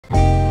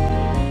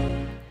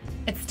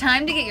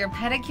time to get your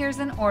pedicures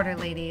in order,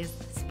 ladies.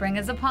 Spring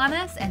is upon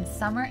us and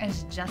summer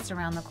is just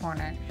around the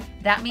corner.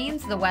 That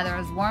means the weather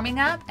is warming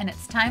up and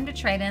it's time to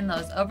trade in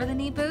those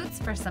over-the-knee boots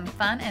for some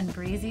fun and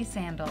breezy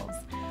sandals.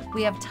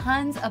 We have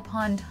tons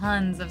upon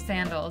tons of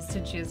sandals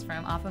to choose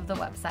from off of the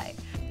website.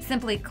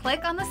 Simply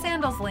click on the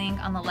sandals link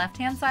on the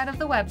left-hand side of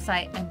the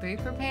website and be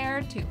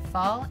prepared to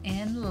fall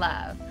in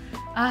love.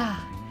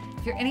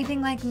 If you're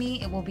anything like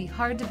me, it will be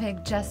hard to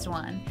pick just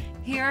one.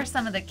 Here are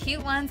some of the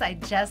cute ones I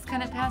just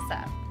couldn't pass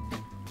up.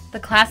 The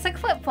classic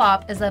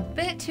flip-flop is a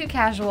bit too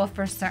casual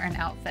for certain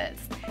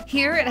outfits.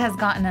 Here it has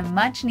gotten a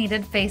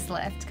much-needed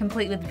facelift,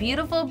 complete with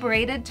beautiful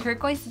braided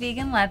turquoise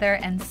vegan leather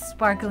and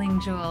sparkling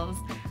jewels.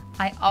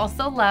 I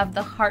also love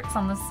the hearts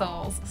on the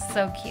soles,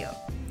 so cute.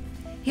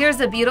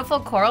 Here's a beautiful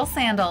coral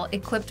sandal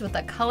equipped with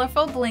a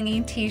colorful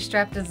blingy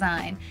T-strap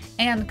design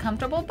and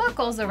comfortable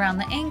buckles around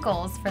the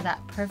ankles for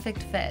that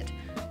perfect fit.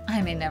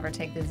 I may never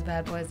take these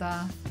bad boys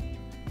off.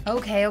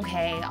 Okay,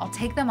 I'll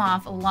take them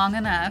off long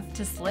enough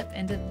to slip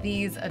into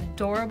these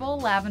adorable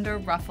lavender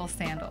ruffle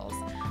sandals.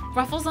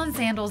 Ruffles on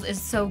sandals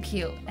is so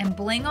cute, and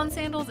bling on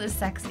sandals is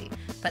sexy,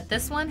 but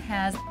this one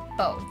has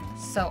both.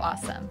 So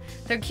awesome.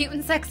 They're cute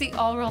and sexy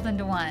all rolled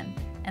into one,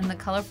 and the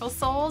colorful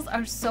soles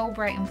are so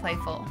bright and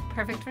playful,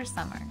 perfect for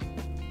summer.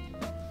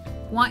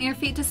 Want your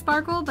feet to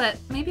sparkle, but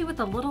maybe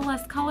with a little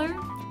less color?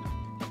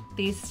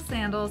 These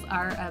sandals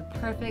are a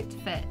perfect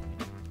fit.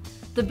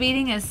 The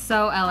beading is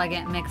so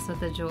elegant mixed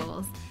with the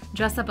jewels.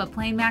 Dress up a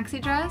plain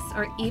maxi dress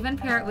or even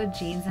pair it with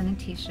jeans and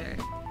a t-shirt.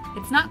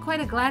 It's not quite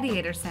a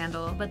gladiator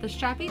sandal, but the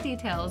strappy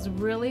details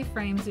really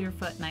frames your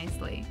foot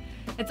nicely.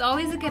 It's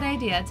always a good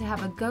idea to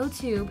have a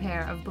go-to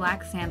pair of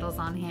black sandals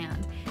on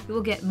hand. You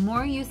will get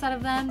more use out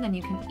of them than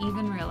you can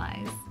even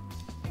realize.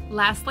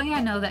 Lastly,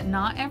 I know that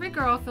not every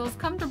girl feels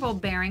comfortable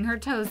baring her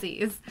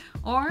toesies,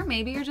 or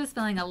maybe you're just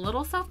feeling a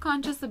little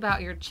self-conscious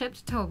about your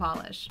chipped toe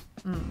polish.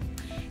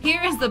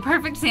 Here is the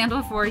perfect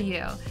sandal for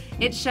you.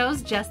 It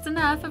shows just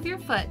enough of your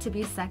foot to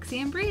be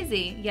sexy and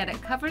breezy, yet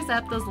it covers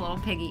up those little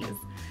piggies.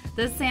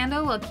 This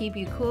sandal will keep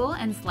you cool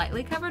and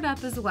slightly covered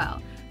up as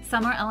well.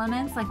 Summer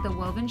elements like the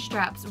woven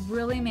straps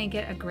really make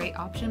it a great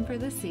option for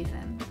this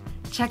season.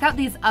 Check out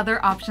these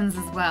other options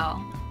as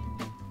well.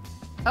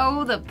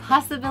 Oh, the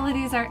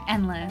possibilities are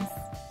endless.